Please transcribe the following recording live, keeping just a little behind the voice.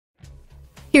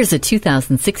Here's a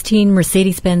 2016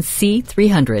 Mercedes-Benz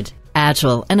C300.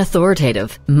 Agile and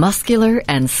authoritative, muscular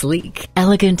and sleek,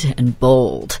 elegant and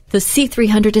bold. The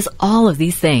C300 is all of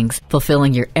these things,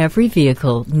 fulfilling your every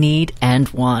vehicle need and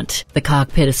want. The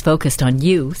cockpit is focused on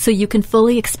you, so you can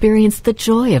fully experience the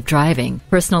joy of driving.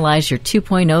 Personalize your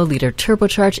 2.0-liter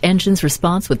turbocharged engine's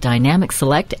response with Dynamic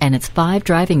Select and its 5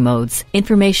 driving modes.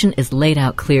 Information is laid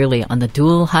out clearly on the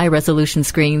dual high-resolution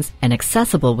screens and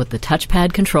accessible with the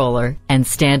touchpad controller. And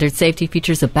standard safety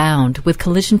features abound with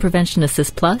Collision Prevention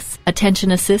Assist Plus,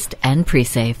 Attention Assist, and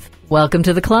Pre-Safe. Welcome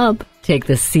to the club. Take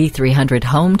the C300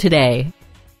 home today.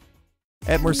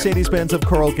 At Mercedes-Benz of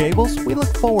Coral Gables, we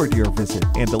look forward to your visit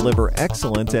and deliver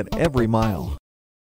excellence at every mile.